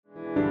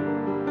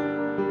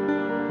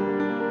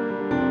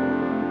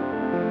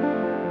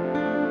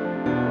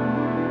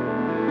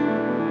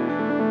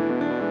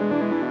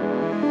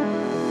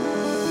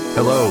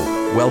Hello,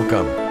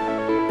 welcome.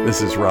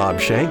 This is Rob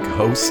Schenck,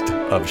 host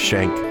of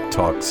Schenck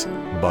Talks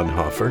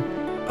Bonhoeffer,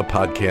 a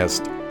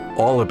podcast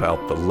all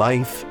about the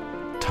life,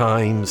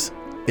 times,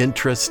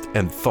 interest,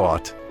 and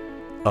thought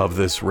of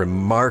this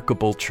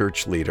remarkable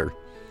church leader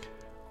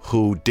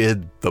who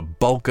did the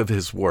bulk of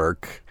his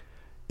work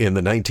in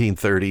the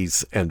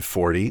 1930s and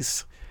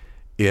 40s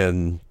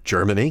in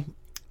Germany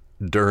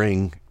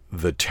during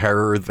the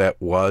terror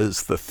that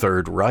was the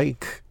Third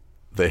Reich,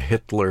 the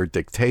Hitler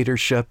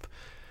dictatorship,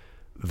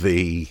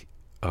 the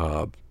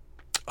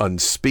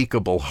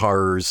unspeakable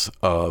horrors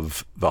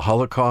of the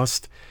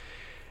Holocaust.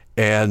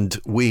 And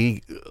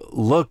we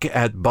look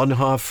at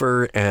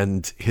Bonhoeffer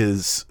and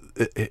his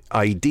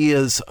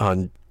ideas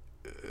on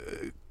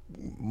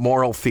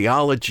moral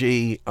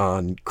theology,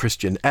 on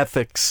Christian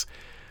ethics,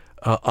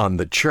 on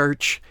the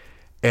church,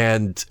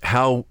 and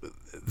how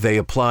they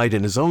applied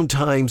in his own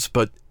times,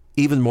 but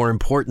even more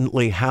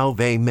importantly, how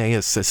they may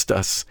assist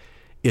us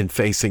in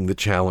facing the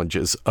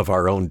challenges of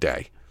our own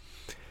day.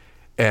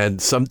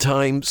 And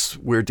sometimes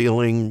we're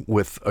dealing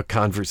with a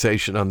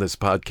conversation on this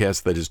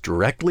podcast that is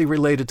directly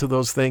related to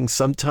those things,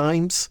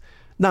 sometimes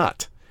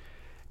not.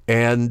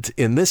 And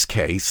in this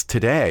case,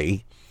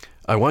 today,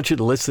 I want you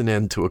to listen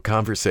in to a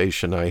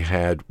conversation I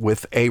had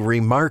with a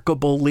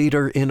remarkable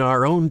leader in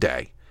our own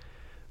day,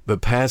 the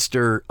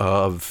pastor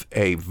of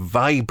a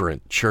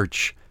vibrant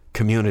church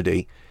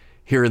community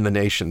here in the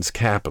nation's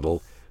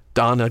capital,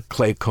 Donna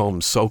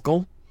Claycomb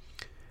Sokol,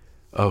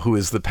 who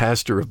is the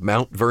pastor of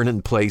Mount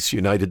Vernon Place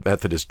United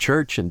Methodist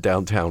Church in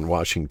downtown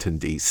Washington,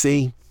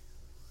 D.C.,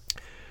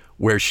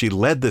 where she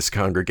led this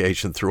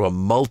congregation through a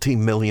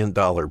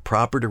multi-million-dollar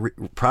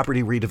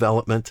property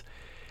redevelopment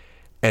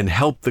and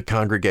helped the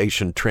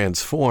congregation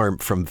transform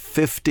from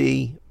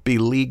 50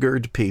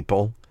 beleaguered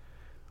people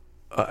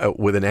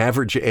with an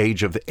average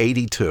age of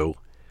 82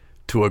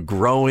 to a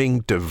growing,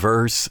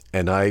 diverse,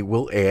 and I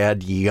will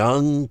add,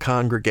 young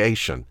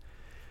congregation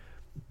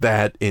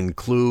that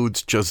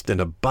includes just an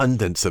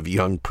abundance of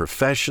young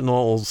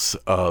professionals,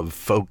 of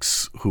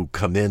folks who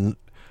come in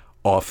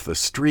off the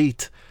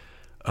street,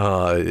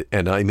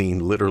 and I mean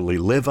literally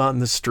live on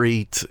the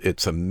street.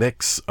 It's a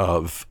mix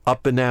of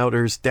up and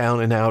outers,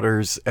 down and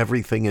outers,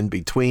 everything in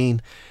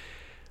between.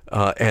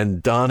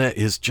 And Donna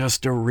is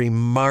just a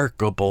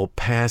remarkable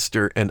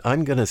pastor, and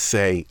I'm going to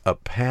say a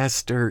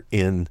pastor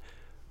in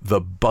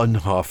the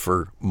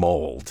Bonhoeffer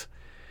mold.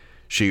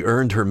 She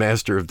earned her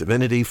Master of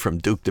Divinity from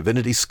Duke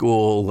Divinity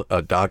School,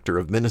 a Doctor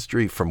of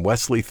Ministry from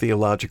Wesley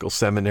Theological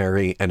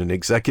Seminary, and an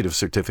executive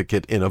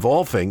certificate in, of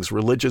all things,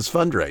 religious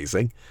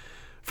fundraising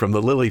from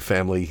the Lilly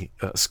Family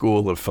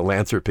School of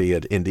Philanthropy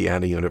at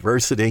Indiana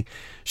University.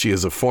 She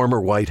is a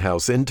former White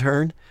House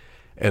intern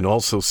and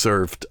also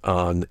served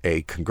on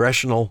a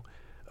congressional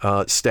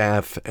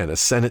staff and a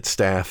Senate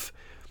staff,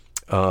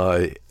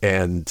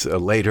 and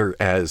later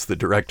as the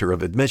Director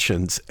of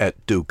Admissions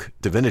at Duke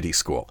Divinity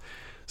School.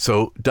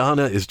 So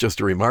Donna is just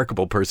a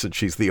remarkable person.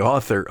 She's the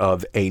author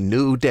of A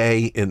New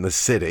Day in the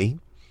City,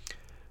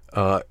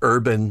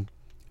 Urban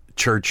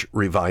Church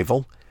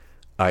Revival.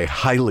 I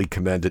highly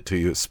commend it to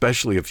you,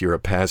 especially if you're a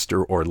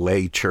pastor or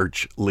lay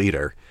church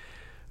leader.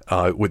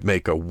 It would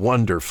make a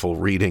wonderful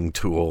reading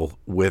tool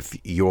with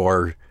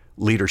your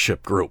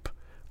leadership group.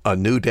 A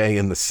New Day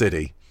in the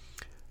City,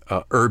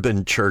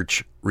 Urban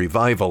Church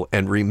Revival.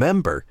 And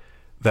remember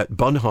that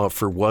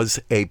Bonhoeffer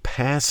was a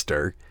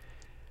pastor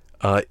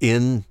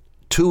in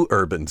two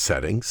urban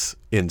settings,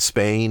 in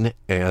Spain,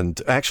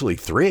 and actually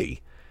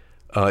three,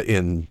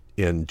 in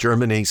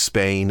Germany,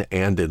 Spain,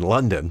 and in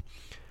London.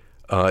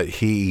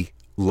 He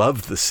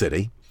loved the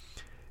city,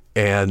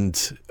 and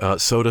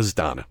so does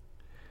Donna.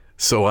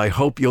 So I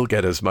hope you'll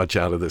get as much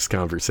out of this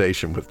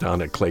conversation with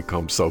Donna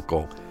Claycomb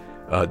Sokol,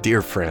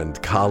 dear friend,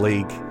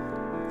 colleague,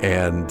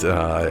 and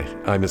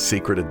I'm a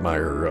secret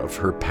admirer of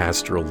her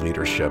pastoral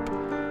leadership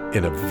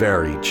in a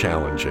very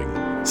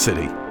challenging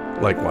city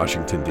like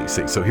Washington,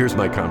 D.C. So here's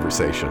my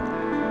conversation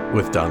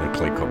with Donna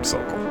Claycomb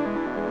Sokol.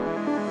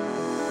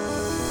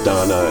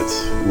 Donna,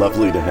 it's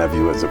lovely to have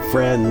you as a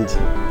friend,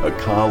 a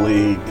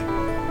colleague.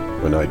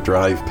 When I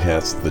drive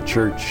past the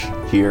church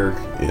here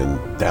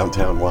in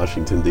downtown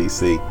Washington,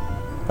 D.C.,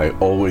 I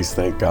always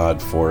thank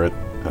God for it.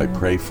 I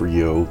pray for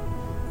you.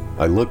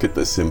 I look at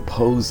this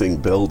imposing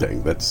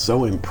building that's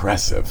so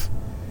impressive,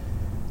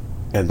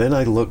 and then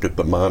I look at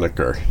the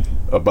moniker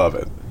above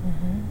it,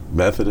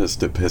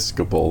 Methodist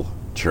Episcopal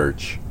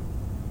Church.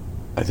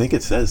 I think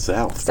it says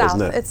South,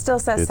 doesn't it? It still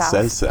says South. It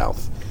says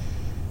South.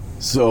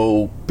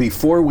 So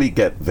before we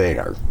get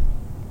there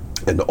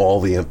and all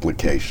the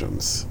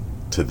implications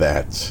to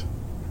that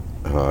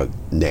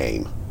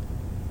name,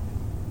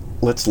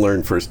 let's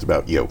learn first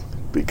about you,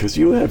 because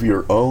you have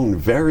your own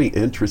very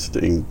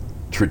interesting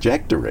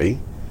trajectory.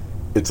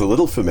 It's a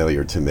little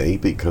familiar to me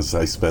because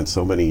I spent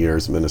so many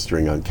years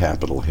ministering on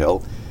Capitol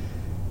Hill,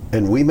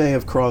 and we may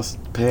have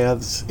crossed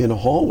paths in a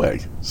hallway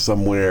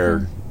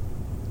somewhere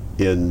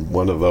in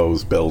one of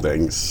those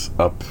buildings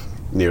up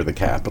near the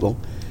Capitol.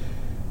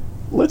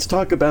 Let's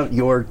talk about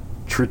your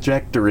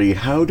trajectory.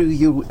 How do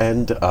you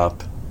end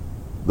up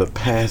the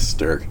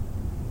pastor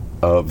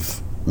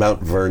of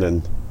Mount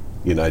Vernon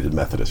United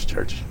Methodist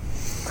Church?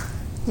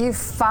 You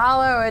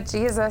follow a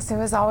Jesus who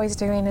is always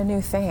doing a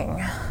new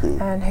thing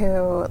and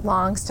who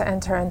longs to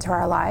enter into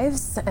our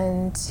lives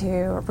and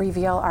to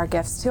reveal our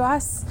gifts to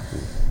us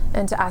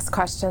and to ask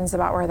questions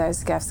about where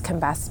those gifts can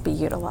best be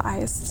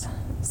utilized.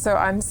 So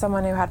I'm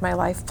someone who had my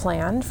life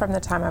planned from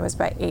the time I was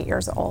about 8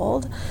 years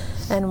old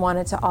and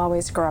wanted to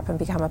always grow up and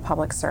become a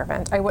public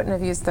servant. I wouldn't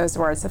have used those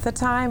words at the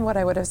time. What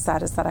I would have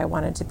said is that I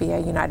wanted to be a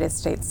United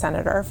States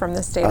Senator from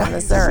the state of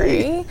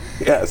Missouri.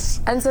 Yes.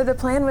 And so the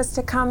plan was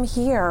to come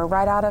here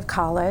right out of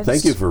college.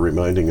 Thank you for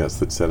reminding us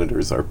that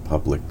senators are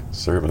public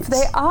servants.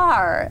 They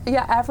are.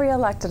 Yeah, every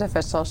elected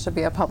official should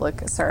be a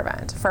public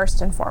servant,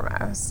 first and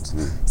foremost.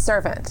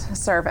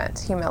 Servant,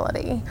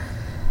 humility.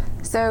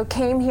 So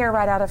came here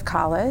right out of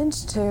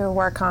college to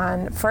work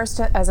on,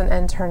 first as an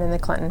intern in the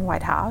Clinton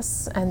White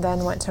House, and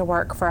then went to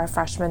work for a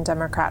freshman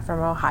Democrat from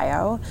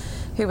Ohio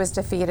who was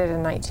defeated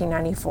in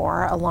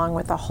 1994, along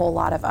with a whole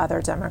lot of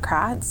other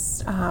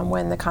Democrats,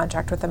 when the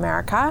Contract with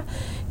America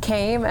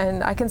came.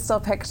 And I can still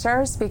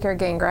picture Speaker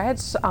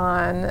Gingrich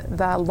on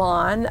the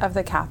lawn of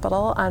the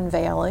Capitol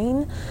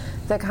unveiling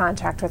the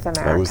Contract with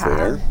America. I was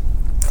there.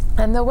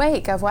 In the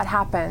wake of what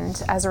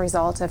happened as a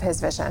result of his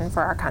vision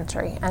for our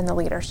country and the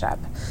leadership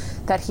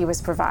that he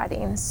was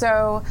providing.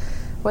 So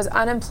was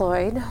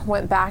unemployed,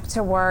 went back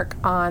to work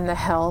on the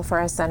Hill for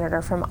a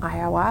senator from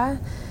Iowa.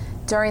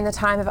 During the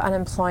time of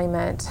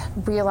unemployment,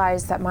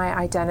 realized that my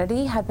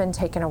identity had been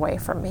taken away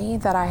from me,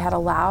 that I had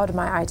allowed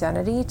my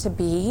identity to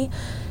be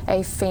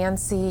a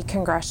fancy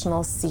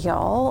congressional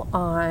seal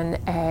on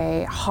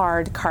a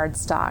hard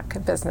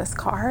cardstock business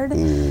card,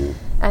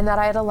 and that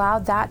I had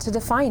allowed that to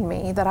define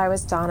me, that I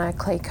was Donna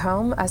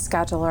Claycomb, a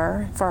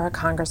scheduler for a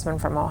congressman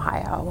from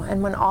Ohio.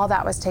 And when all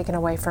that was taken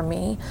away from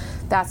me,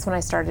 that's when I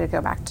started to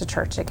go back to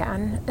church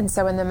again. And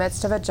so in the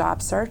midst of a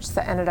job search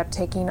that ended up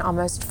taking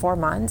almost 4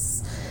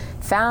 months,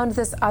 found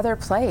this other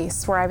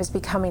place where I was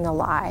becoming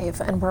alive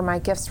and where my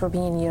gifts were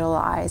being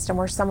utilized and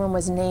where someone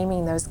was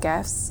naming those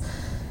gifts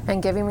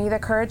and giving me the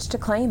courage to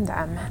claim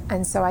them.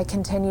 And so I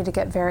continue to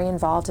get very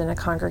involved in a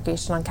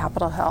congregation on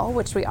Capitol Hill,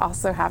 which we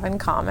also have in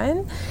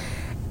common.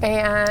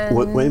 And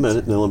wait a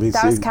minute, now let me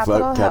that was see.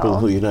 Capitol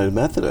Hill United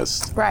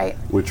Methodist. Right.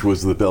 Which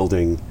was the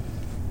building.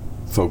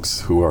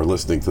 Folks who are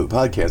listening to the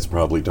podcast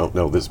probably don't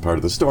know this part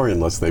of the story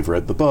unless they've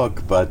read the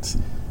book, but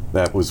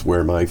that was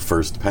where my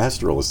first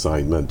pastoral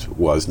assignment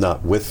was,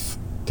 not with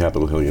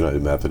Capitol Hill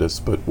United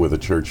Methodist, but with a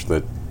church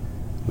that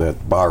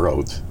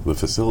borrowed the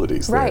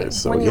facilities right. there.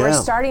 So, when you were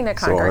starting a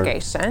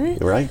congregation.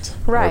 So right.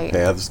 Right.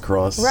 Our paths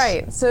crossed.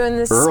 Right. So in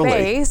this early.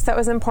 Space, that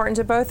was important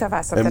to both of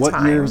us at the time. And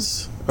what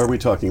years are we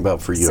talking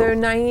about for you? So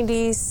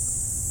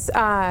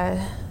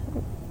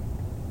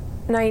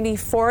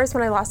 94 is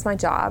when I lost my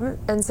job,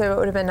 and so it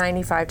would have been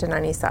 95 to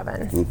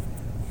 97.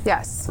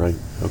 Yes. Right.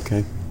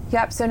 Okay.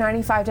 Yep, so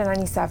 95 to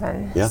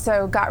 97. Yeah.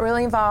 So got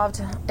really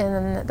involved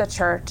in the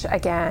church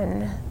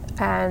again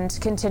and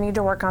continued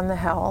to work on the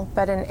Hill.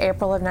 But in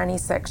April of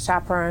 96,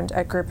 chaperoned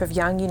a group of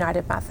young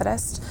United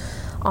Methodists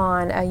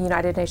on a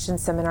United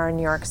Nations seminar in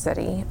New York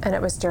City. And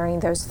it was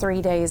during those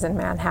 3 days in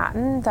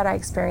Manhattan that I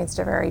experienced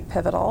a very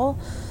pivotal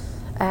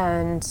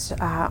and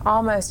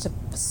almost a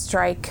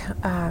strike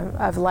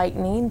of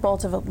lightning,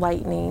 bolt of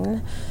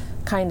lightning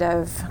kind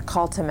of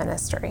call to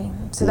ministry.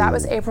 So that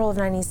was April of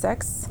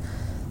 96.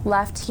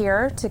 Left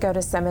here to go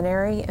to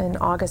seminary in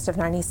August of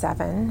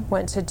 97,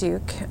 went to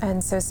Duke,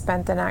 and so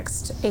spent the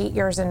next 8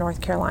 years in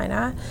North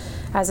Carolina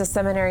as a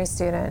seminary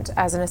student,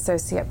 as an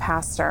associate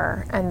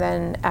pastor, and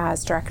then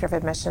as director of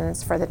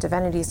admissions for the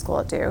Divinity School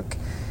at Duke,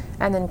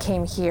 and then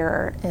came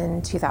here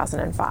in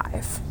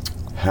 2005.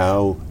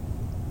 How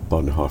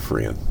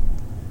Bonhoefferian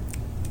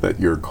that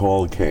your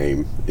call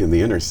came in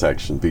the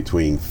intersection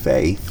between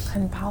faith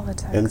and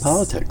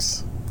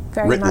politics.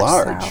 Very writ much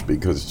large, so.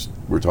 because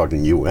we're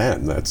talking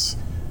UN, that's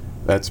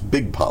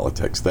big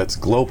politics, that's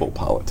global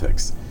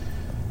politics.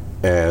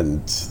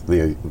 And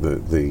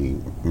the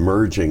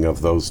merging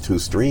of those two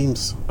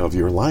streams of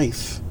your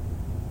life.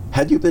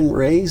 Had you been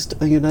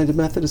raised a United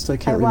Methodist? I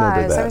can't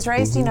remember that. I was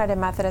raised United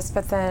Methodist,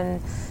 but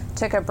then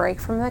took a break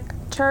from the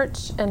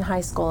church in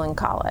high school and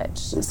college.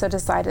 So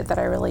decided that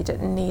I really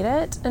didn't need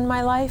it in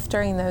my life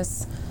during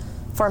those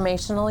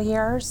formational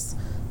years.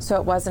 So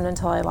it wasn't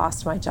until I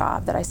lost my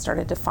job that I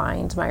started to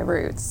find my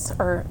roots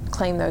or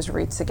claim those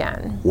roots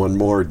again. One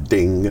more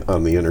ding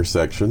on the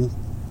intersection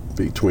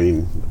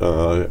between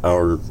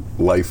our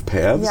life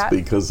paths, Yep.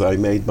 because I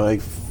made my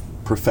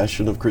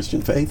profession of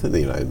Christian faith in the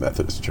United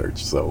Methodist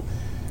Church. So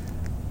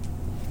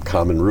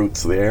common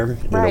roots there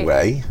in Right. a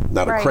way.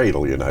 Not Right. a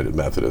cradle United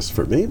Methodist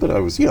for me, but I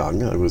was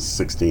young. I was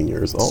 16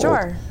 years old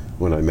Sure.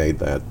 when I made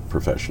that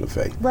profession of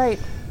faith. Right.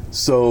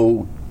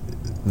 So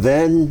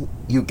then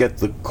you get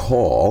the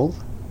call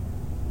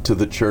to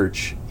the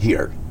church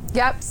here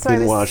Yep. So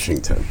in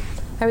Washington.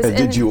 I was And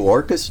did you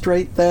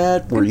orchestrate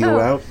that? Were you No.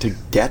 out to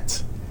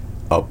get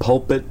a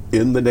pulpit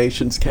in the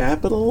nation's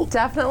capital?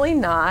 Definitely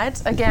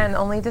not. Again,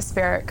 only the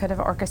Spirit could have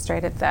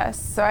orchestrated this.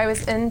 So I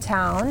was in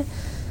town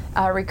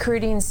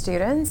recruiting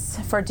students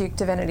for Duke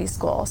Divinity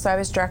School. So I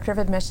was director of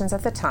admissions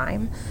at the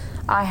time.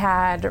 I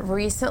had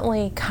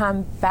recently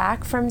come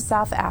back from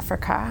South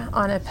Africa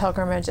on a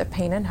pilgrimage of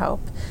pain and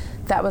hope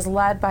that was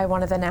led by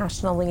one of the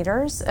national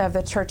leaders of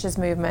the church's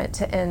movement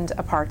to end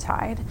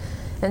apartheid.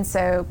 And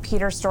so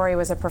Peter Story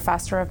was a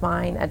professor of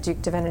mine at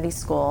Duke Divinity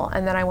School,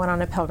 and then I went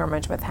on a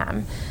pilgrimage with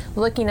him,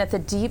 looking at the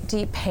deep,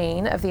 deep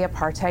pain of the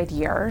apartheid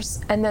years,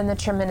 and then the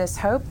tremendous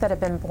hope that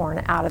had been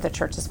born out of the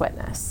church's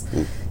witness.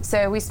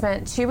 So we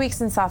spent 2 weeks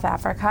in South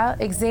Africa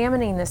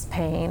examining this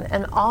pain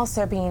and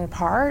also being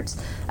part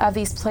of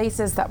these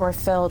places that were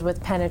filled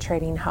with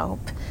penetrating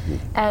hope.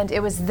 And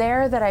it was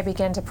there that I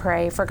began to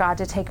pray for God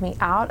to take me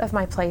out of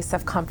my place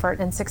of comfort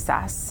and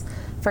success,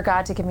 for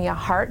God to give me a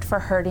heart for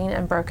hurting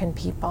and broken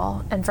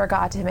people, and for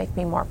God to make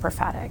me more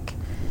prophetic.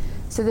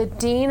 So the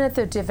dean at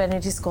the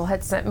Divinity School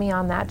had sent me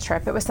on that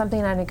trip. It was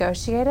something I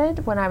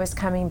negotiated when I was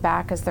coming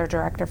back as their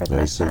director of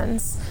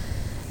admissions.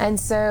 And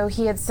so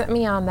he had sent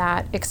me on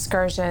that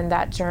excursion,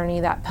 that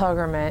journey, that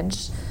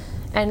pilgrimage,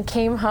 and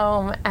came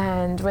home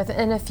and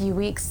within a few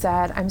weeks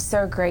said, "I'm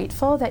so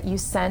grateful that you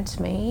sent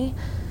me.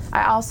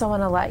 I also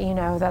want to let you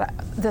know that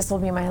this will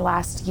be my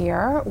last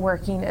year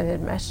working in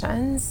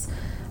admissions.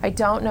 I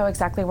don't know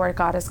exactly where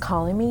God is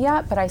calling me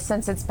yet, but I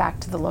sense it's back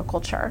to the local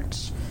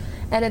church."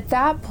 And at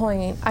that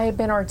point, I had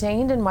been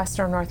ordained in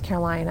Western North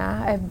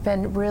Carolina. I've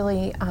been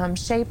really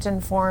shaped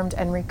and formed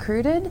and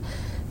recruited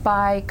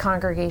by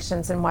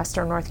congregations in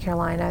Western North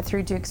Carolina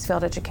through Duke's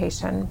Field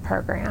Education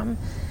program.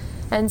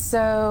 And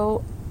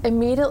so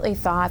immediately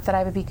thought that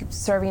I would be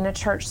serving a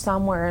church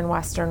somewhere in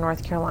Western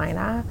North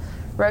Carolina.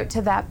 Wrote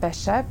to that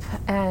bishop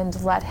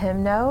and let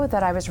him know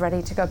that I was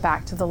ready to go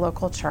back to the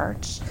local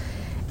church,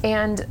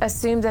 and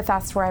assumed that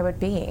that's where I would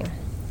be.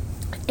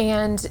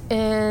 And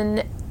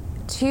in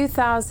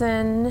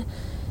 2000,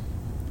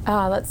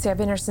 I've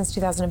been here since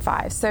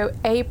 2005. So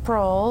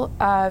April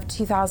of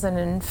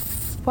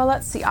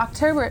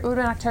October, it would have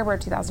been October of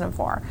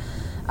 2004.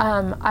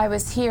 I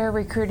was here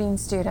recruiting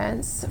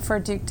students for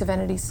Duke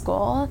Divinity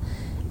School,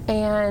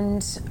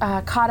 and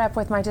caught up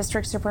with my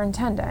district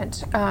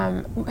superintendent,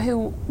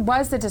 who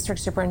was the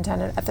district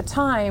superintendent at the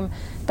time,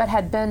 but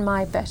had been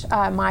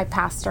my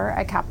pastor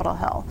at Capitol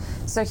Hill.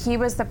 So he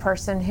was the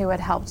person who had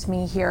helped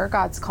me hear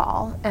God's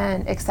call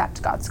and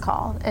accept God's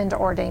call into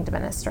ordained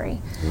ministry.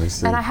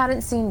 And I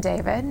hadn't seen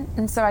David,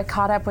 and so I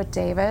caught up with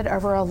David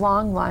over a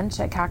long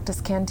lunch at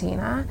Cactus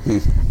Cantina,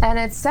 and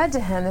had said to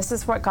him, "This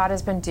is what God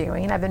has been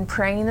doing. I've been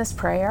praying this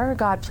prayer.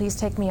 God, please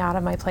take me out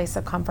of my place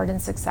of comfort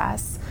and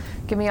success.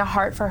 Give me a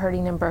heart for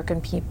hurting and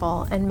broken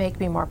people, and make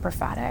me more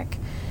prophetic.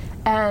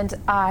 And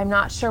I'm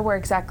not sure where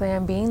exactly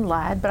I'm being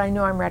led, but I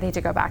know I'm ready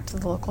to go back to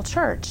the local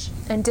church."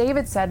 And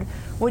David said,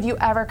 "Would you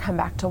ever come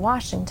back to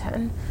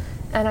Washington?"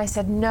 And I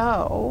said,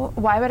 "No.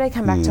 Why would I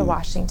come back to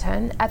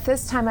Washington? At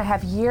this time, I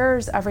have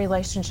years of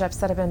relationships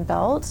that have been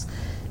built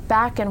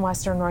back in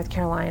Western North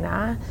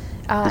Carolina."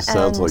 This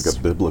sounds like a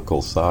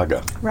biblical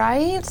saga.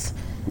 Right?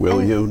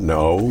 Will you?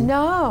 No.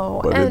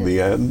 No. But in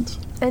the end?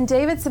 And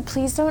David said,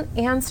 "Please don't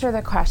answer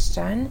the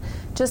question.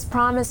 Just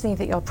promise me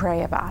that you'll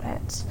pray about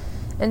it."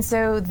 And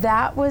so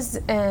that was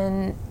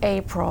in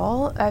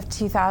October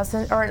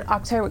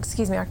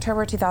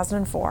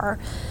 2004.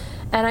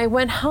 And I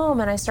went home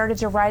and I started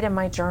to write in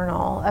my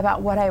journal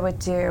about what I would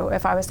do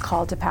if I was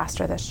called to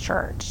pastor this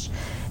church.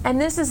 And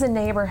this is a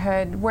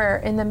neighborhood where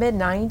in the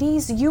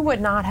mid-90s, you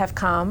would not have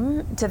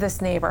come to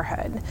this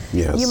neighborhood.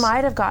 Yes. You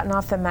might have gotten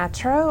off the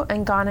metro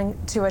and gone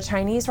into a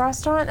Chinese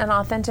restaurant, an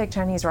authentic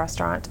Chinese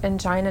restaurant in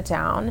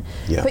Chinatown,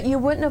 but you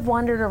wouldn't have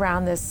wandered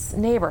around this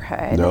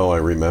neighborhood. No, I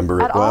remember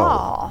it well.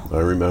 All. I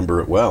remember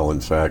it well. In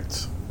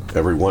fact,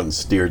 everyone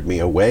steered me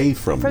away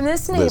from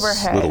this neighborhood.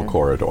 This little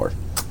corridor.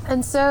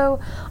 And so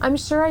I'm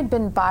sure I'd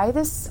been by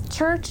this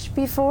church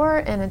before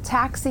in a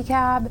taxi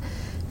cab,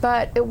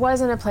 but it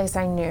wasn't a place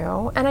I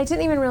knew. And I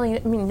didn't even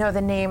really know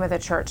the name of the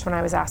church when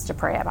I was asked to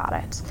pray about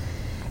it.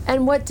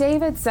 And what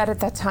David said at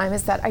that time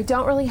is that I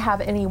don't really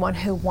have anyone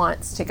who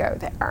wants to go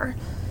there.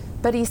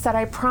 But he said,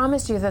 "I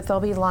promise you that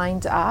they'll be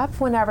lined up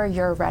whenever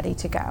you're ready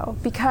to go."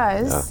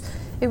 Because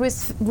it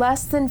was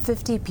less than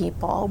 50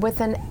 people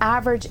with an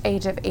average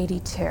age of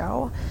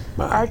 82.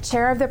 Our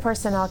chair of the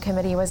personnel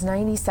committee was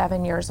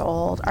 97 years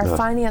old. Our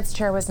finance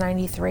chair was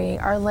 93.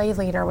 Our lay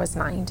leader was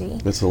 90.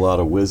 It's a lot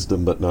of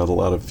wisdom, but not a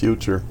lot of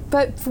future.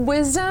 But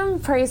wisdom,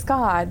 praise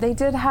God. They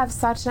did have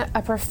such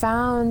a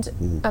profound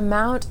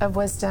amount of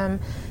wisdom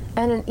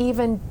and an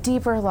even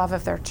deeper love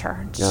of their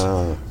church.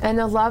 And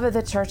the love of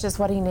the church is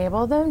what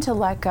enabled them to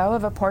let go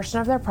of a portion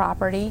of their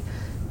property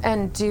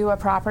and do a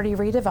property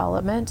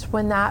redevelopment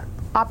when that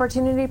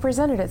opportunity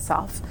presented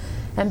itself.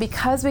 And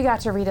because we got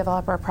to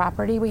redevelop our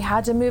property, we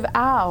had to move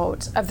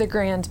out of the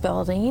grand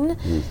building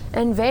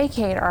and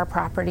vacate our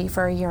property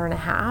for a year and a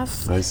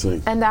half. I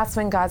see. And that's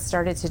when God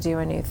started to do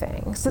a new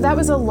thing. So that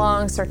was a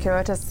long,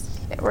 circuitous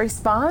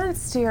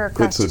response to your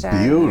question. It's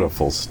a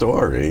beautiful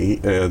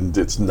story, and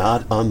it's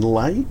not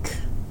unlike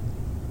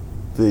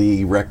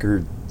the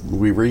record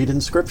we read in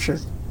Scripture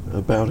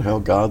about how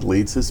God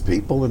leads his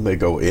people, and they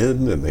go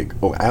in and they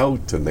go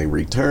out and they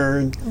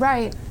return.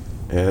 Right.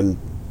 And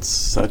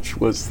such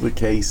was the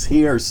case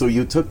here. So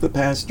you took the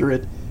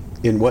pastorate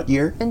in what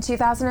year? In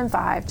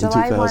 2005,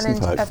 July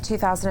 1 of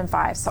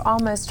 2005, so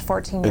almost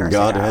 14 years ago. And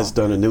God ago. has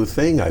done a new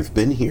thing. I've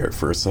been here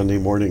for Sunday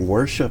morning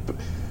worship.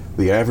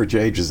 The average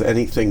age is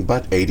anything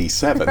but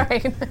 87.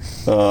 Right.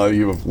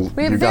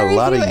 You've got a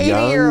lot of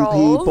young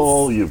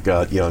people. You've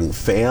got young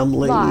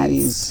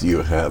families. Lots.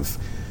 You have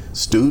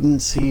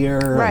students here.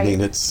 Right. I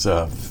mean, it's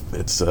a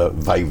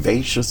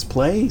vivacious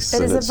place.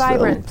 It is a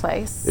vibrant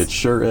place. It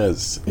sure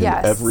is.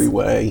 Yes.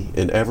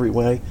 In every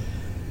way.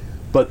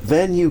 But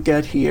then you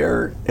get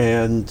here,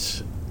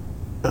 and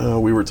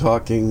we were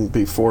talking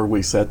before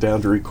we sat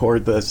down to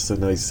record this,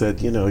 and I said,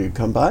 you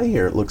come by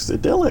here, it looks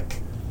idyllic.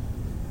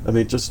 I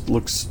mean, it just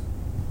looks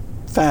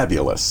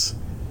fabulous.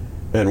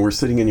 And we're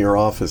sitting in your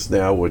office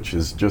now, which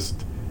is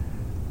just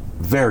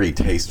very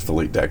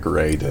tastefully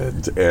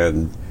decorated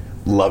and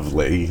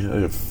lovely.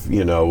 If,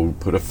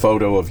 put a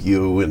photo of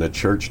you in a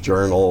church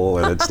journal,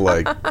 and it's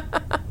like,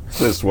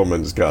 this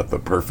woman's got the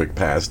perfect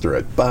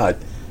pastorate. But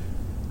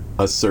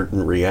a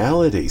certain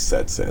reality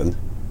sets in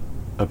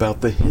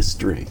about the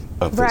history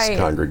of this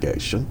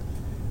congregation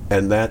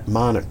and that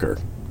moniker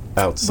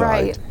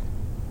outside,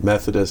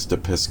 Methodist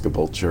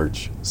Episcopal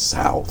Church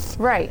South.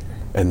 Right.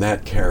 And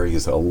that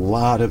carries a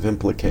lot of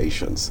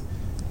implications.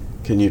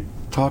 Can you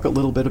talk a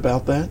little bit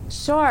about that?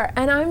 Sure.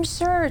 And I'm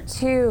sure,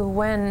 too,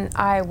 when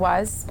I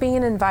was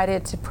being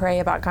invited to pray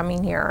about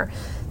coming here,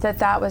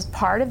 that was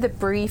part of the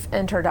brief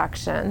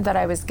introduction that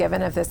I was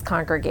given of this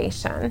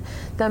congregation,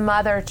 the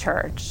mother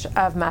church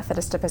of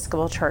Methodist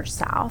Episcopal Church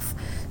South.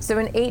 So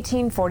in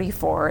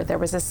 1844, there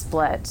was a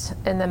split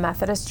in the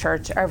Methodist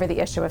Church over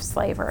the issue of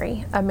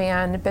slavery. A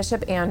man,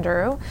 Bishop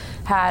Andrew,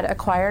 had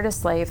acquired a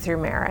slave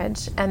through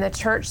marriage, and the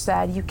church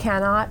said, you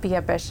cannot be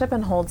a bishop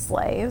and hold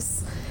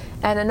slaves.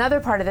 And another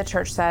part of the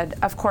church said,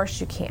 of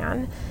course you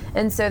can.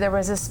 And so there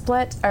was a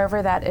split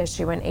over that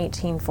issue in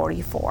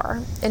 1844.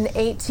 In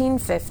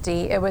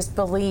 1850, it was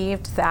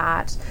believed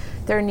that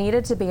there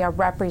needed to be a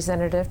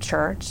representative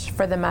church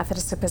for the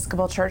Methodist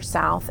Episcopal Church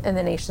South in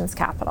the nation's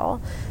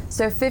capital.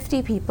 So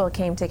 50 people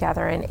came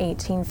together in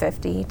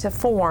 1850 to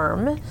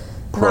form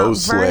Mount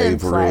Vernon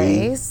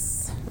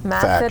Place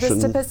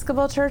Methodist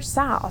Episcopal Church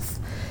South.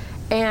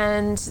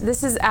 And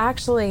this is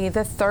actually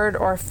the third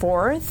or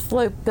fourth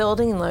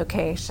building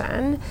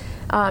location.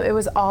 It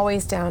was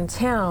always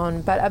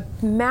downtown, but a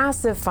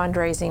massive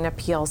fundraising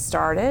appeal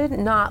started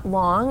not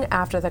long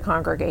after the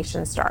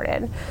congregation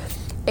started.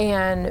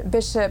 And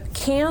Bishop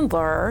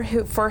Candler,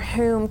 for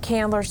whom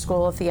Candler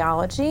School of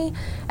Theology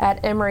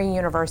at Emory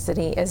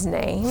University is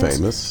named.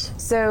 Famous.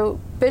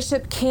 So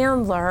Bishop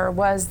Candler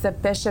was the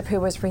bishop who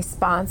was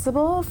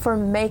responsible for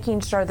making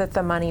sure that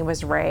the money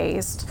was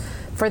raised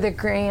for the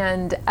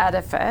grand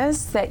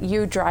edifice that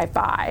you drive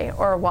by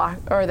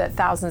or that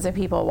thousands of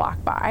people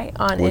walk by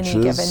on any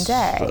given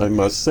day. I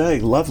must say,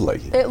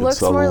 lovely. It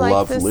looks more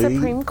like the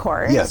Supreme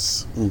Court.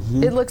 Yes.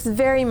 Mm-hmm. It looks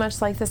very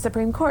much like the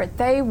Supreme Court.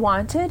 They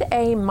wanted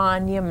a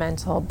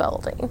monumental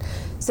building.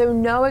 So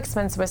no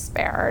expense was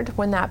spared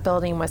when that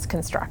building was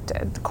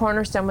constructed. The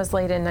cornerstone was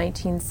laid in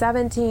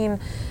 1917,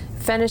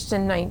 finished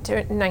in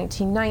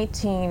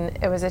 1919.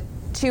 It was a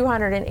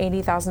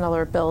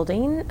 $280,000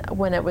 building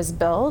when it was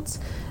built.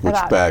 Which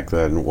back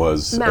then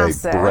was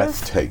massive, a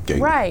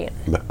breathtaking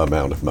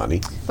amount of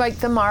money. Like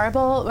the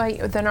marble,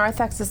 the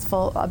narthex is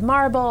full of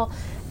marble.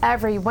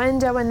 Every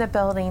window in the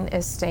building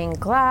is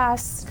stained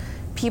glass.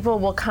 People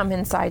will come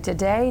inside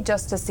today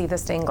just to see the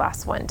stained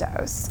glass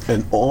windows.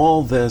 And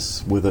all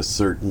this with a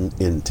certain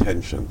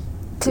intention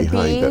behind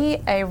it. To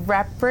be a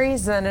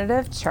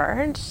representative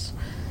church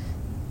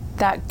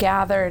that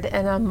gathered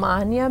in a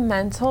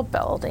monumental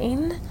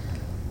building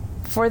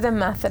for the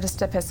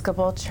Methodist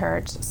Episcopal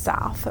Church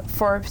South,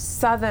 for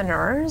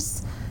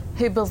Southerners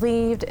who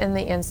believed in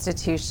the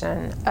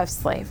institution of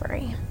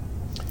slavery.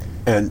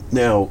 And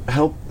now,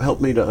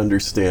 help me to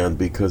understand,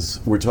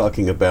 because we're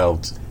talking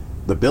about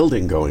the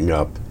building going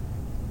up,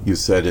 you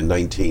said in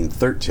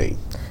 1913.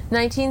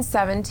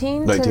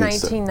 1917 to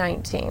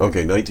 1919.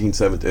 Okay,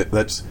 1917.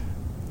 That's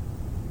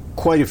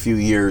quite a few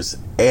years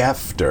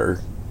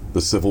after the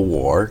Civil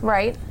War.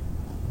 Right.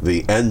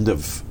 The end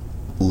of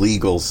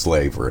legal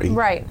slavery.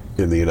 Right.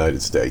 In the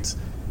United States.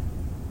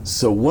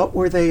 So what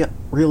were they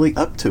really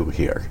up to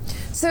here?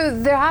 So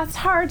that's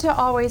hard to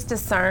always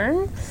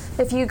discern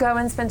if you go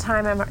and spend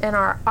time in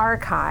our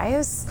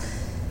archives.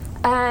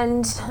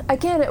 And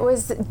again, it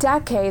was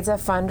decades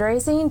of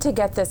fundraising to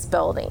get this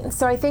building.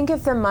 So I think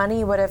if the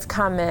money would have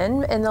come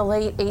in the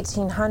late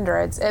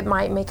 1800s, it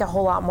might make a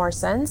whole lot more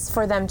sense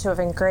for them to have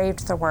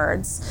engraved the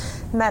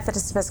words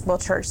Methodist Episcopal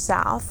Church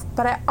South.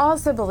 But I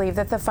also believe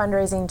that the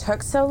fundraising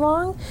took so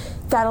long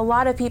that a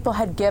lot of people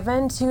had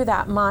given to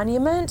that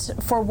monument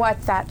for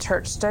what that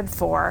church stood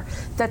for,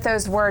 that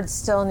those words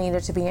still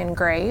needed to be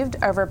engraved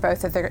over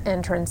both of the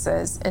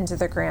entrances into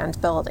the grand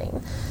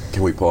building.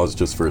 Can we pause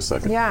just for a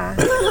second? Yeah.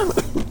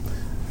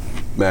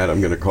 Matt,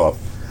 I'm going to cough.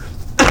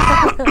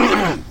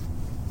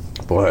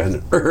 Boy,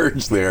 an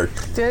urge there.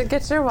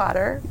 Get your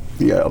water.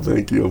 Yeah,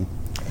 thank you.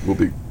 We'll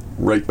be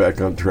right back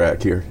on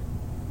track here.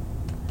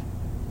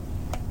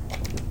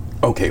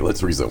 Okay,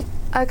 let's resume.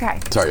 Okay.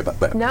 Sorry about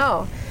that.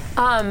 No.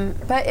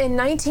 But in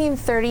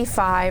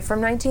 1935,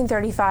 from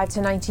 1935 to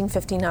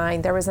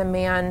 1959, there was a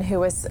man who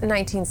was,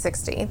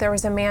 1960, there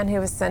was a man who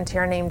was sent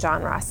here named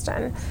John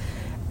Rustin.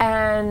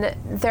 And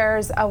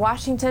there's a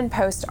Washington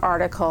Post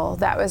article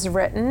that was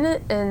written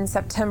in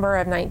September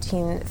of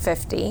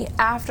 1950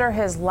 after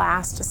his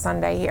last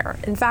Sunday here.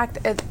 In fact,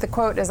 the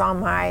quote is on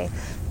my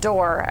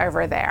door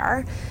over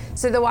there.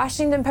 So the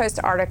Washington Post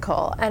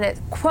article, and it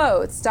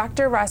quotes,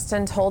 Dr.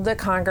 Rustin told the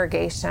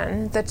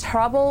congregation, "The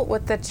trouble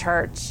with the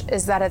church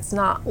is that it's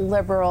not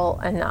liberal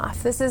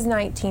enough." This is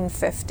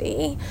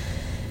 1950.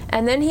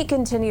 And then he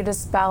continued to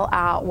spell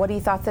out what he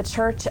thought the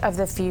church of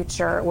the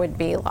future would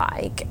be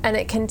like. And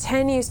it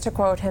continues to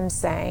quote him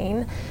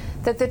saying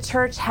that the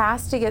church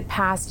has to get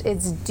past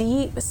its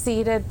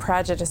deep-seated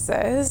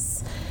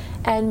prejudices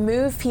and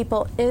move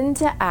people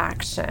into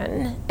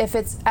action if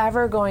it's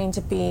ever going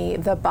to be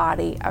the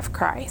body of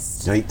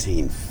Christ.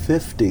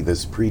 1950,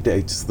 this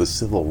predates the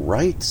civil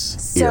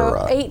rights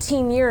era. So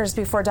 18 years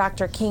before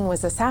Dr. King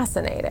was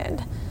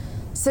assassinated.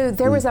 So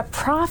there was a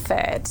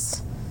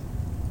prophet,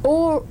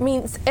 or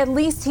means at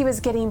least he was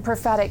getting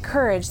prophetic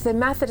courage. The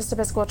Methodist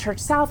Episcopal Church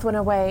South went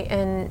away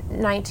in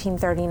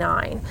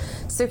 1939.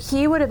 So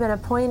he would have been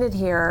appointed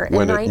here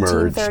when in it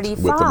merged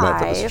 1935. with the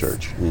Methodist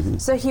Church. Mm-hmm.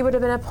 So he would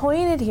have been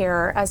appointed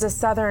here as a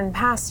Southern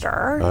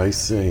pastor. I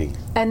see.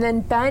 And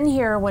then been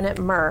here when it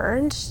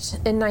merged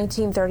in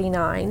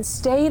 1939,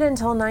 stayed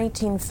until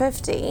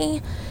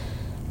 1950.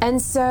 And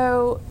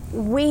so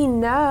we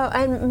know,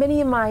 and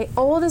many of my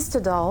oldest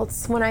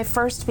adults, when I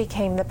first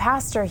became the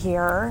pastor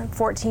here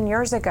 14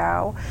 years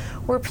ago,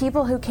 were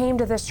people who came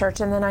to this church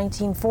in the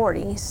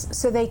 1940s.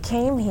 So they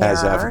came here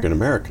as African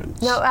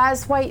Americans. No,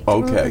 as white,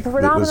 okay.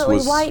 predominantly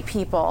white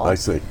people. I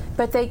see.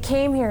 But they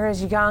came here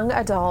as young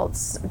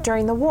adults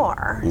during the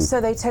war. So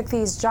they took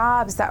these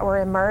jobs that were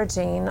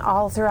emerging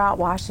all throughout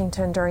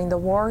Washington during the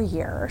war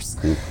years.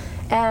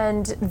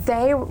 And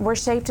they were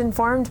shaped and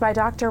formed by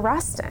Dr.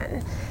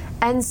 Rustin.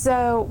 And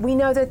so we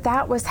know that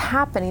that was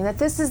happening, that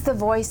this is the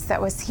voice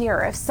that was here.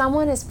 If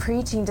someone is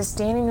preaching to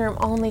standing room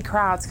only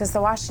crowds, because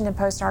the Washington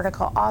Post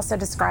article also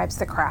describes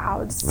the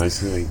crowds. I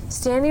see.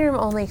 Standing room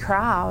only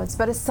crowds,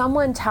 but is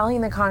someone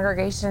telling the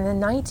congregation in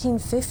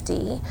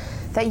 1950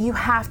 that you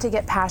have to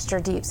get past your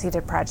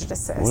deep-seated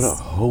prejudices. What a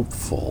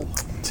hopeful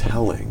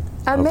telling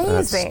Amazing.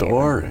 Of that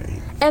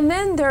story. And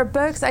then there are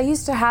books, I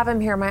used to have them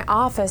here in my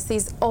office,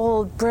 these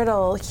old,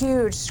 brittle,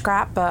 huge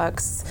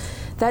scrapbooks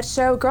that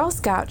show Girl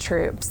Scout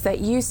troops that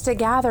used to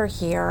gather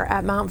here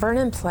at Mount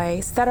Vernon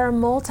Place that are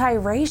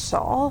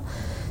multiracial.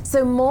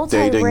 So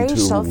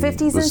multiracial,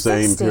 50s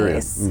and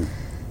 60s.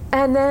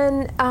 And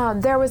then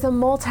there was a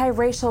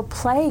multiracial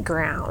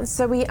playground.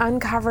 So we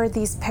uncovered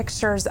these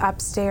pictures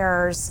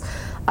upstairs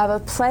of a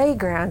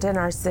playground in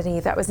our city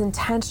that was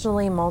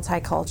intentionally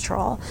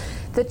multicultural.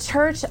 The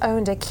church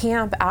owned a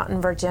camp out in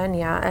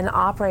Virginia and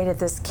operated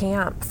this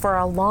camp for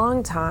a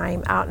long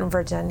time out in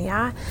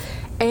Virginia.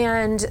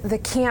 And the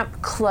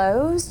camp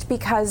closed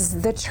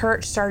because the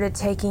church started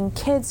taking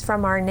kids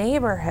from our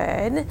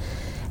neighborhood,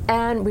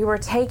 and we were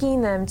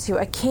taking them to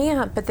a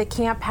camp, but the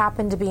camp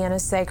happened to be in a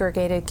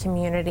segregated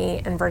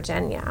community in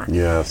Virginia.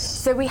 Yes.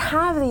 So we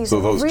have these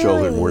So those really,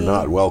 children were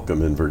not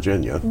welcome in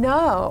Virginia.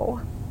 No.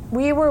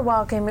 We were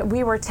welcome.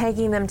 We were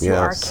taking them to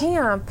our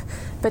camp,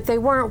 but they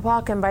weren't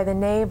welcomed by the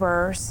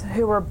neighbors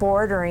who were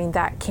bordering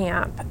that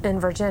camp in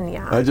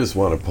Virginia. I just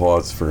want to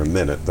pause for a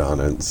minute,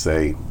 Donna, and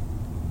say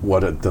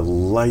what a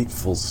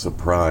delightful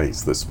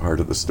surprise this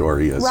part of the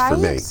story is for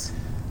me.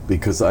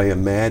 Because I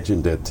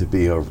imagined it to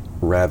be a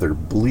rather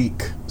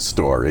bleak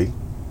story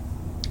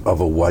of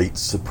a white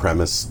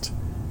supremacist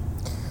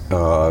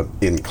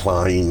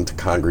inclined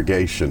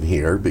congregation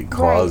here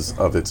because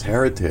of its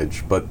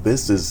heritage. But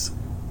this is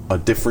a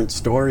different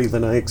story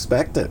than I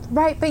expected.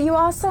 Right, but you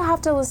also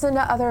have to listen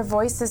to other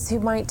voices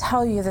who might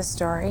tell you the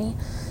story.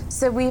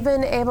 So we've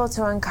been able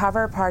to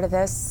uncover part of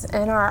this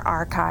in our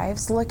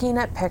archives, looking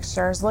at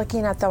pictures,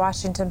 looking at the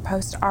Washington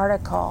Post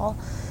article,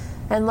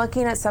 and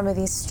looking at some of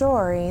these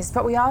stories.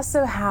 But we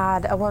also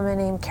had a woman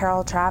named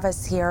Carol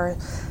Travis here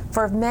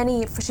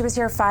she was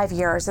here 5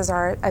 years as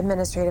our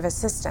administrative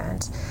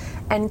assistant.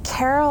 And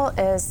Carol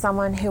is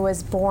someone who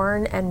was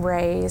born and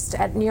raised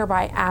at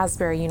nearby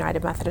Asbury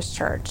United Methodist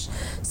Church.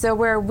 So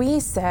where we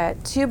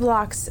sit, 2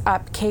 blocks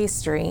up K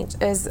Street,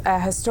 is a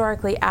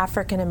historically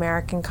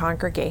African-American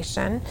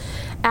congregation.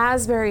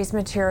 Asbury's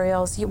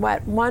materials,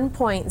 at one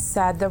point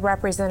said the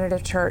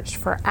representative church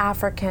for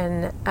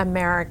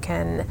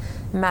African-American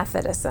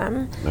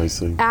Methodism. I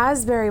see.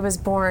 Asbury was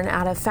born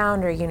out of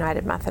Foundry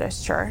United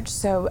Methodist Church,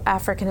 so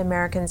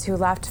African-Americans who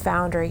left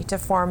Foundry to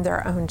form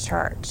their own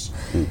church.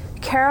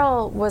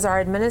 Carol was our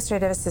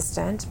administrative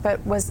assistant,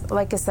 but was,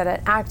 like I said,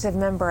 an active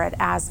member at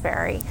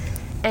Asbury.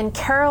 And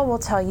Carol will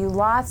tell you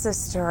lots of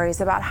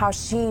stories about how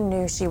she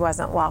knew she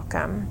wasn't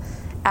welcome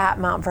at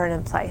Mount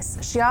Vernon Place.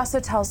 She also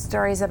tells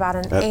stories about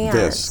an aunt. At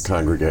this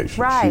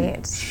congregation.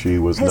 Right. She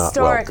was not welcome.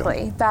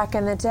 Historically, back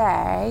in the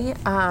day,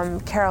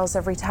 Carol's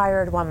a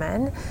retired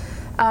woman,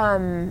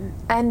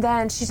 And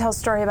then she tells a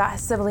story about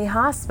Sibley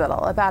Hospital,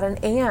 about an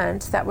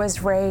aunt that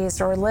was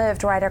raised or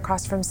lived right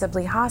across from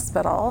Sibley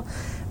Hospital,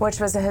 which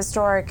was a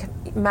historic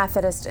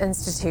Methodist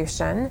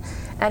institution,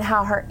 and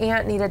how her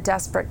aunt needed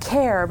desperate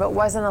care but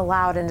wasn't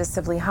allowed into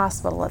Sibley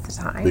Hospital at the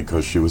time.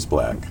 Because she was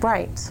black.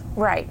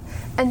 Right.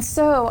 And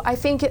so I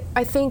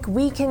think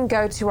we can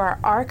go to our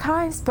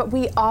archives, but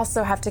we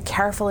also have to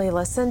carefully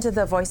listen to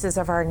the voices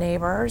of our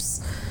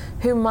neighbors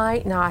who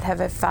might not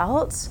have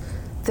felt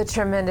the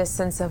tremendous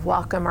sense of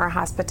welcome or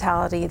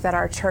hospitality that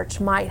our church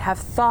might have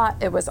thought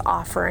it was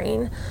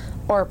offering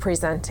or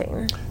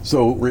presenting.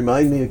 So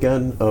remind me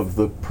again of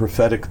the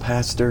prophetic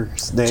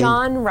pastor's name?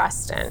 John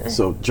Rustin.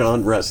 So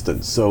John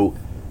Rustin. So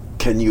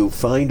can you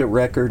find a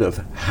record of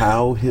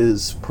how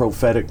his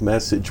prophetic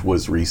message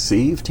was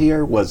received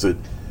here? Was it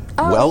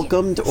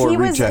welcomed or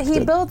rejected?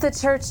 He built the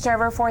church to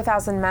over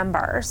 4,000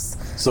 members.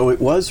 So it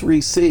was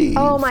received.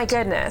 Oh my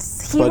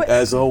goodness. But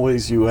as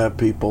always, you have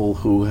people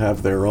who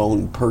have their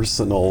own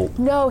personal...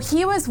 No,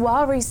 he was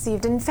well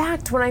received. In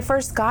fact, when I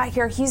first got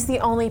here, he's the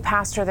only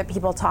pastor that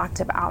people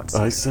talked about.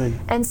 I see.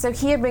 And so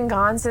he had been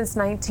gone since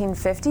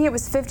 1950. It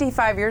was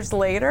 55 years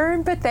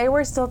later, but they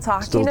were still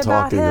talking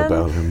about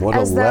him. What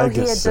a as legacy.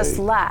 Though he had just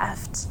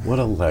left. What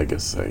a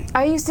legacy.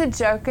 I used to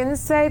joke and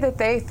say that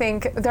they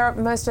think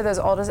most of those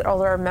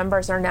older members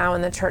are now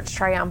in the church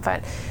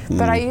triumphant.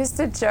 But I used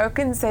to joke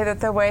and say that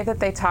the way that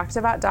they talked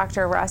about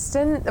Dr.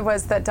 Rustin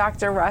was that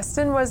Dr.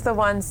 Rustin was the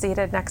one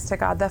seated next to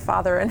God the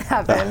Father in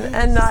heaven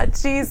and not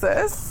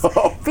Jesus.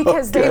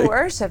 Because they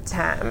worshipped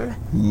him.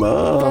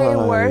 They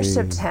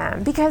worshipped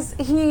him because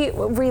he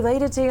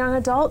related to young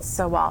adults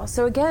so well.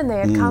 So again, they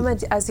had come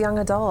as young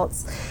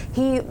adults.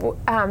 He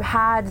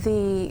had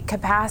the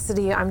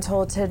capacity, I'm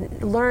told, to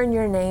learn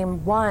your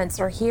name once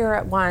or hear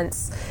it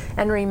once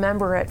and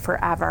remember it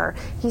forever.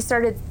 He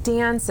started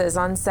dances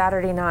on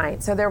Saturday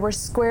night. So there were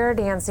square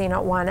dancing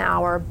at 1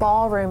 hour,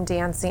 ballroom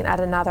dancing at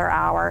another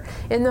hour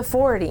in the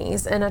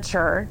 40s in a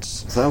church.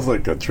 Sounds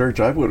like a church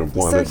I would have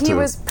wanted he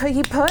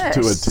pushed. to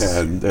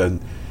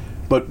attend.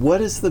 But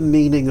what is the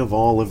meaning of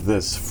all of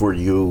this for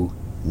you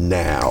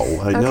now?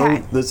 I know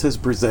this has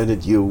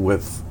presented you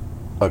with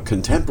a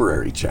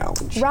contemporary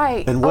challenge.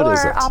 Right. And what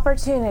is it?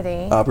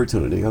 Opportunity.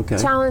 Opportunity, okay.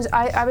 Challenge,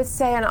 I would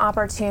say an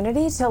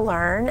opportunity to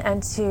learn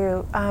and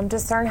to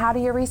discern how do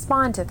you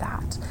respond to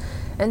that.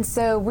 And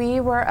so we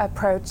were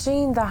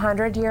approaching the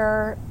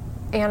 100-year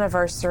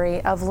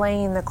anniversary of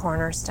laying the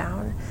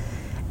cornerstone.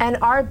 And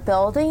our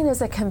building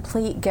is a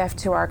complete gift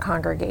to our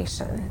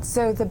congregation.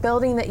 So the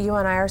building that you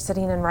and I are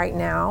sitting in right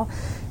now,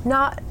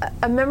 not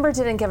a member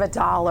didn't give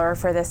 $1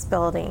 for this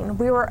building.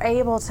 We were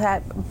able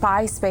to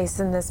buy space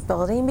in this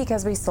building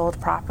because we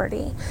sold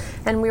property,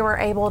 and we were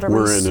able to.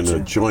 We're in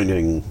an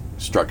adjoining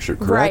structure,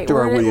 correct? Right.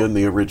 Or are we in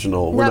the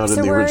original? We're not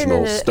in the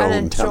original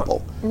stone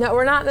temple. No,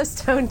 we're not in the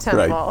stone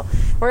temple. Right.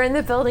 We're in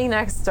the building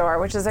next door,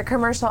 which is a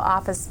commercial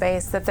office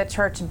space that the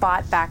church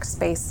bought back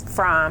space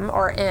from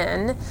or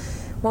in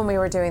when we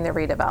were doing the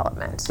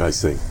redevelopment. I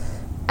see.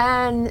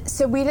 And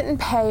so we didn't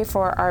pay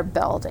for our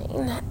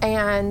building.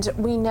 And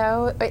we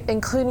know,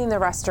 including the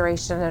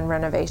restoration and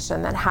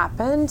renovation that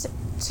happened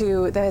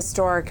to the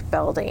historic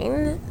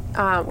building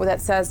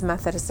that says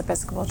Methodist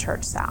Episcopal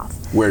Church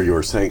South. Where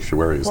your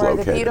sanctuary is located.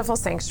 Where the beautiful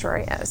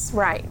sanctuary is,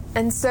 right.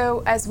 And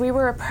so as we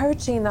were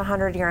approaching the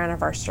 100-year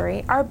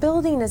anniversary, our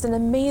building is an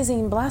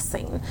amazing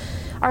blessing.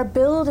 Our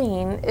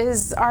building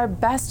is our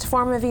best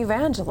form of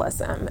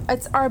evangelism.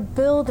 It's our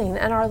building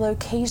and our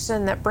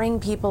location that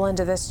bring people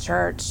into this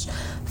church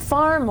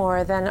far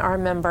more than our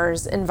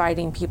members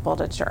inviting people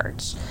to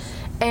church.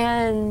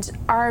 And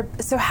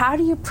so how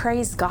do you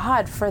praise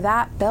God for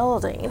that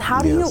building?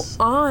 How do you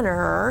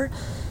honor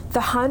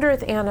the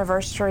 100th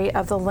anniversary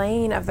of the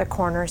laying of the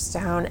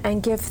cornerstone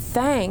and give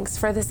thanks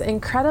for this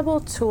incredible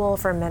tool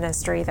for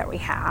ministry that we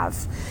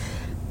have?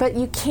 But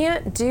you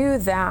can't do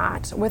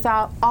that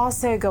without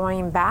also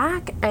going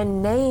back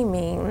and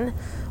naming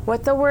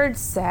what the words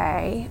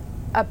say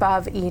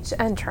above each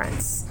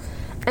entrance.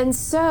 And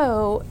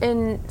so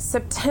in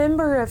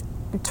September of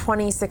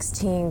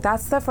 2016,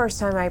 that's the first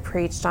time I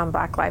preached on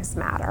Black Lives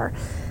Matter.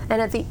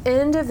 And at the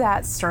end of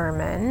that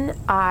sermon,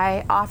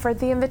 I offered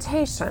the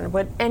invitation,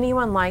 would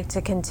anyone like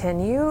to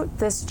continue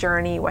this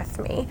journey with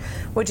me?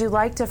 Would you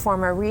like to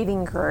form a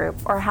reading group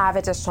or have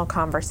additional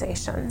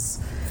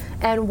conversations?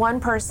 And one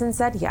person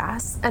said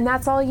yes, and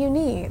that's all you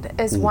need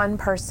is one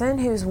person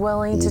who's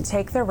willing to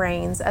take the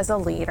reins as a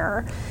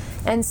leader.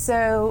 And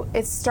so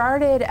it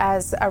started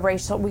as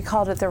we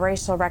called it the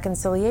Racial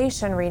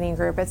Reconciliation Reading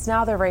Group. It's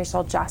now the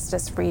Racial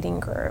Justice Reading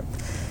Group.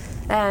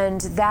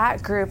 And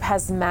that group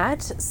has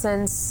met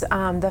since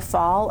the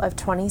fall of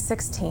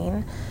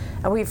 2016.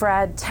 And we've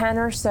read 10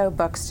 or so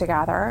books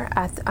together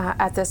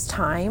at this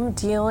time,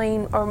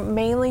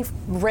 mainly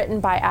written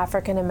by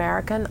African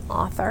American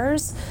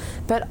authors,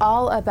 but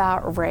all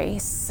about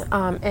race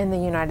in the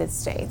United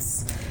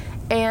States.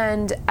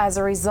 And as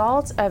a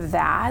result of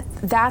that,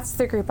 that's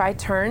the group I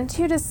turned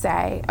to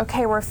say,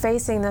 okay, we're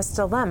facing this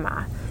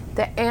dilemma.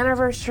 The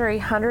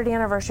 100th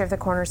anniversary of the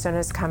Cornerstone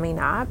is coming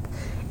up,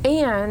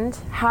 And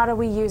how do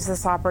we use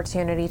this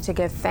opportunity to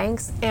give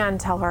thanks and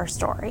tell our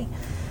story?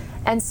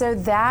 And so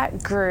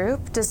that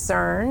group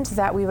discerned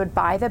that we would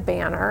buy the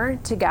banner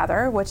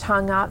together, which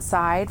hung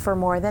outside for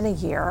more than a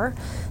year,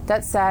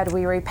 that said,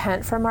 "We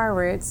repent from our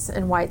roots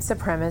in white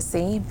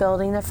supremacy,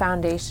 building a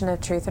foundation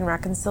of truth and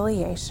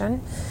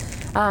reconciliation."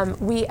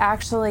 We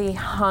actually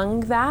hung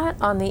that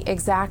on the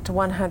exact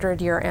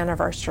 100-year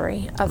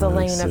anniversary of the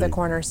laying of the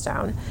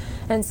cornerstone.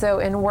 And so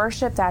in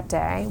worship that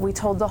day, we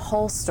told the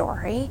whole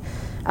story.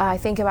 I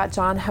think about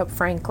John Hope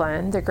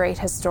Franklin, the great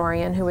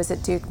historian who was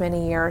at Duke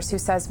many years, who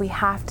says we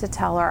have to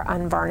tell our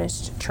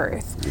unvarnished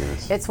truth.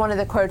 Yes. It's one of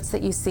the quotes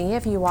that you see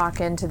if you walk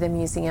into the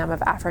Museum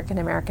of African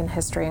American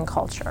History and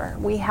Culture.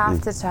 We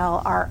have to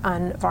tell our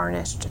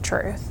unvarnished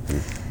truth.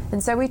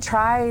 And so we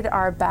tried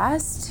our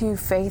best to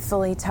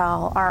faithfully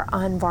tell our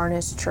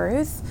unvarnished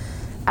truth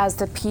as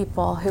the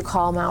people who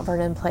call Mount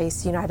Vernon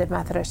Place United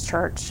Methodist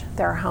Church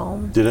their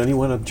home. Did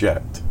anyone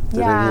object?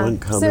 Did anyone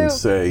come and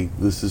say,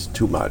 this is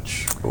too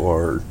much,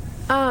 or?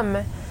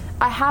 I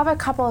have a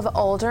couple of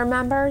older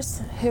members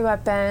who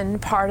have been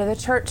part of the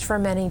church for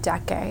many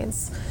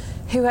decades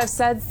who have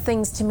said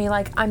things to me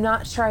like, I'm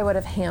not sure I would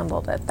have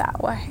handled it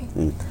that way.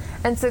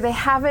 And so they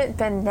haven't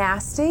been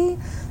nasty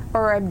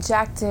or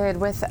objected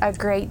with a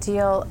great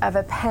deal of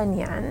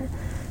opinion,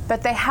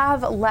 but they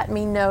have let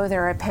me know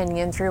their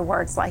opinion through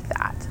words like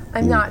that.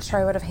 I'm not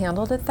sure I would have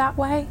handled it that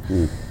way.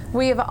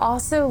 We have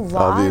also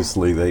lost...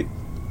 Obviously, they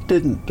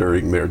didn't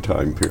during their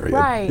time period.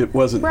 Right, It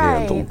wasn't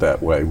handled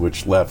that way,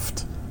 which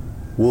left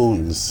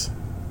wounds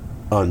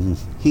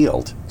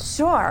unhealed.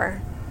 Sure.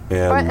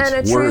 And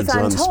a truth words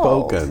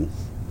untold. unspoken.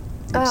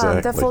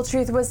 Exactly. The full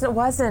truth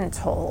wasn't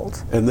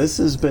told. And this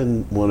has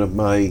been one of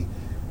my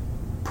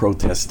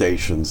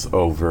protestations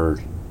over,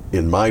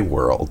 in my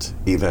world,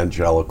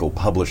 evangelical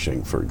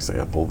publishing, for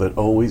example, that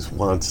always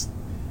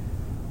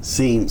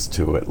seems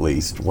to at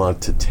least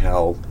want to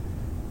tell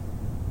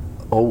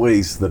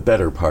always the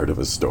better part of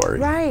a story.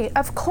 Right,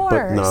 of course.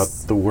 But not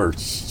the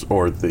worst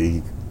or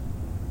the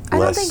I don't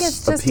less think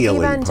it's just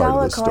appealing part of the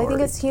evangelical. story. I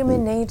think it's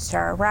human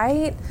nature,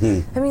 right?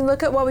 I mean,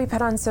 look at what we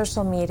put on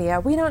social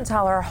media. We don't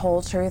tell our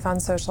whole truth on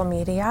social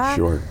media.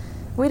 Sure.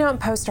 We don't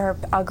post our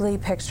ugly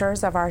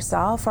pictures of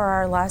ourselves or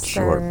our less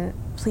than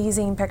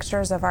pleasing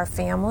pictures of our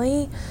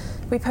family.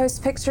 We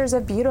post pictures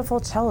of beautiful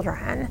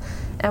children,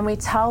 and we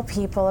tell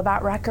people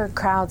about record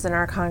crowds in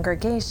our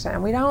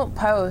congregation. We don't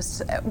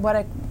post what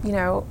a,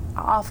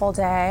 awful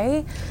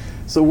day.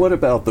 So what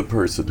about the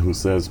person who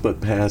says,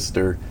 but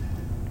Pastor,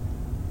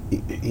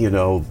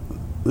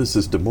 this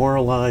is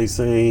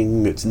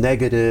demoralizing, it's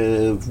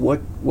negative,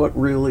 what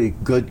really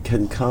good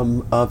can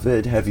come of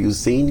it? Have you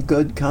seen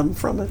good come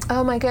from it?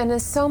 Oh my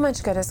goodness, so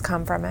much good has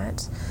come from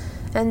it.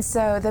 And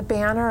so the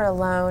banner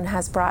alone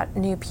has brought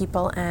new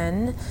people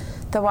in.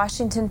 The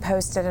Washington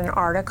Post did an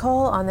article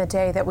on the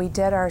day that we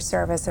did our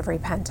service of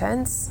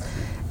repentance,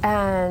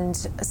 and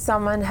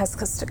someone has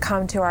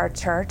come to our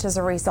church as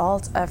a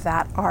result of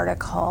that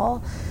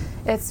article.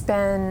 It's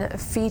been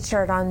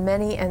featured on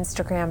many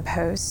Instagram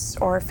posts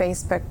or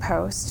Facebook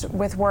posts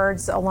with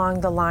words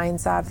along the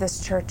lines of,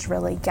 "This church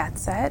really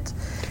gets it."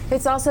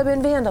 It's also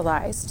been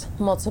vandalized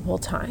multiple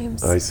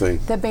times. I see.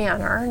 The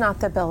banner, not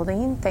the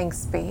building,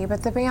 thanks be,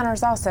 but the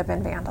banner's also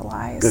been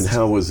vandalized. And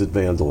how was it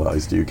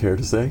vandalized? Do you care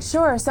to say?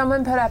 Sure.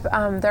 Someone put up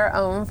their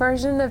own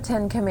version of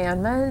 10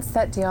 Commandments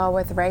that deal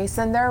with race,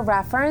 and they're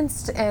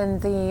referenced in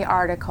the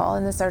article,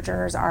 in the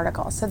Sojourner's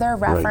article. So they're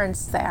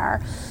referenced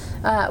there.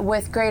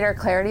 With greater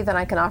clarity than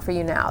I can offer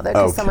you now.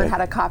 Because someone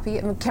had a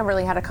copy,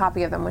 Kimberly had a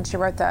copy of them when she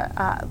wrote the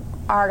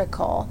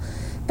article.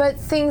 But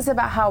things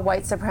about how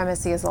white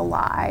supremacy is a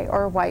lie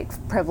or white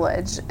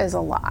privilege is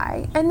a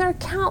lie. And there are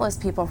countless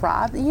people,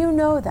 Rob, you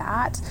know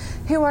that,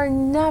 who are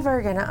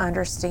never going to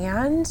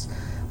understand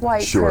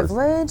white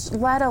privilege,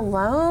 let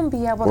alone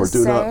be able to say...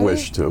 Or do not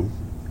wish to.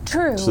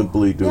 True.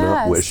 Simply do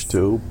not wish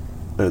to,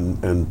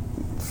 and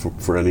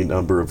for any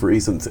number of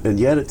reasons. And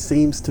yet it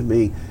seems to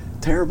me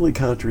terribly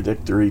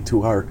contradictory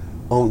to our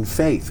own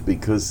faith,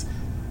 because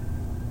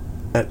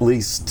at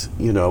least,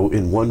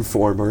 in one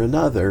form or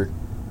another,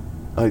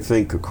 I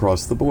think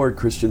across the board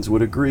Christians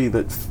would agree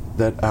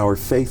that our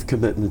faith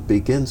commitment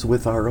begins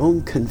with our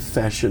own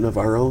confession of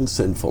our own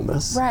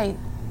sinfulness. Right.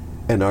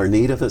 And our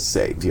need of a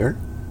Savior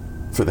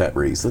for that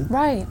reason.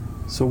 Right.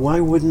 So why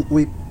wouldn't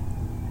we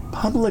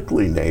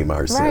publicly name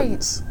our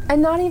sins?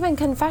 And not even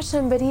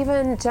confession, but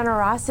even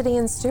generosity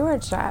and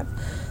stewardship.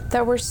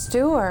 That we're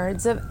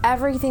stewards of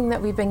everything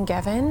that we've been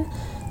given,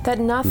 that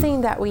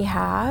nothing that we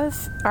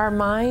have, our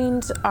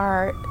mind,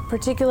 our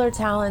particular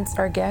talents,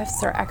 our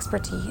gifts, our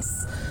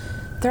expertise,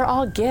 they're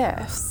all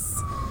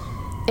gifts.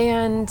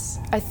 And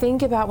I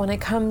think about when it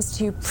comes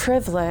to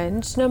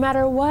privilege, no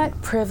matter what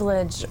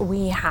privilege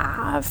we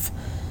have,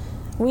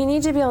 we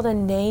need to be able to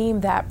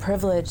name that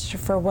privilege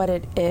for what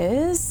it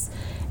is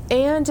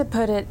and to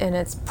put it in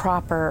its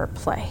proper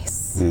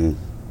place.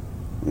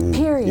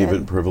 Period.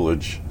 Even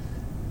privilege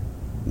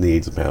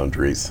needs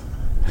boundaries,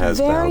 has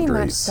Very boundaries.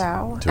 much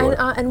so. To it.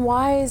 And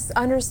wise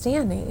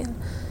understanding.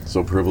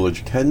 So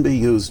privilege can be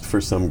used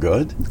for some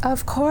good,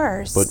 Of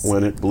course. but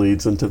when it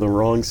bleeds into the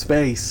wrong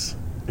space,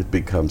 it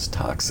becomes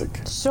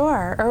toxic.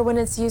 Sure, or when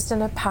it's used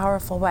in a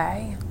powerful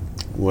way.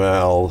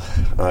 Well,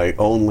 I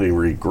only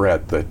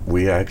regret that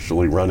we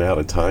actually run out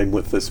of time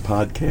with this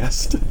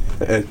podcast.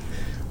 And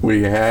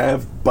we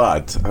have,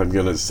 but I'm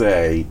going to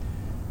say,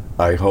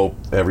 I hope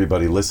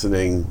everybody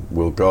listening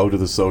will go to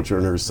the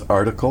Sojourner's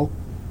article.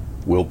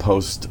 We'll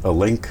post a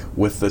link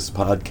with this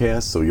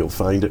podcast, so you'll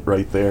find it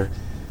right there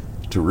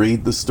to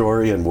read the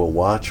story, and we'll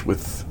watch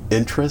with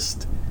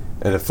interest.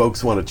 And if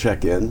folks want to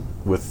check in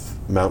with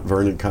Mount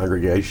Vernon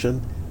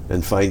congregation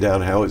and find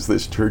out how is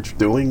this church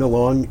doing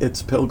along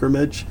its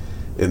pilgrimage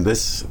in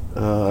this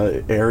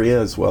area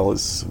as well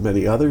as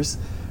many others,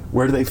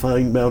 where do they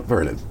find Mount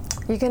Vernon?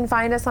 You can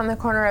find us on the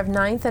corner of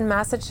 9th and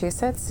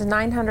Massachusetts,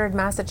 900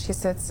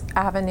 Massachusetts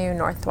Avenue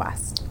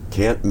Northwest.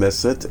 Can't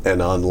miss it. And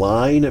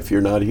online, if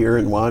you're not here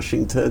in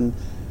Washington,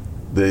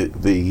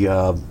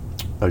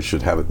 I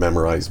should have it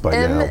memorized by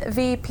now.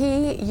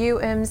 mvpumc.org.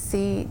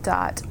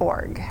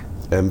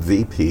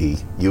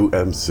 mvpumc.org.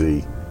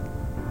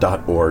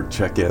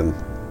 Check in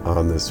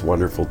on this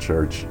wonderful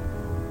church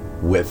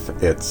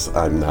with its,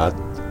 I'm not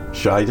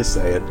shy to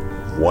say it,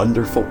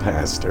 wonderful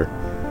pastor.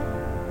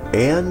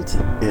 And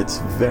its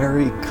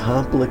very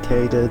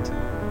complicated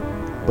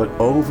but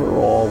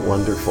overall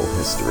wonderful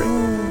history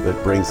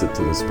that brings it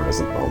to this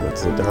present moment.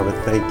 So Donna,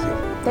 thank you.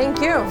 Thank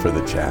you. For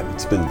the chat.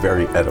 It's been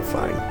very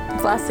edifying.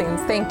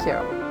 Blessings. Thank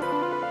you.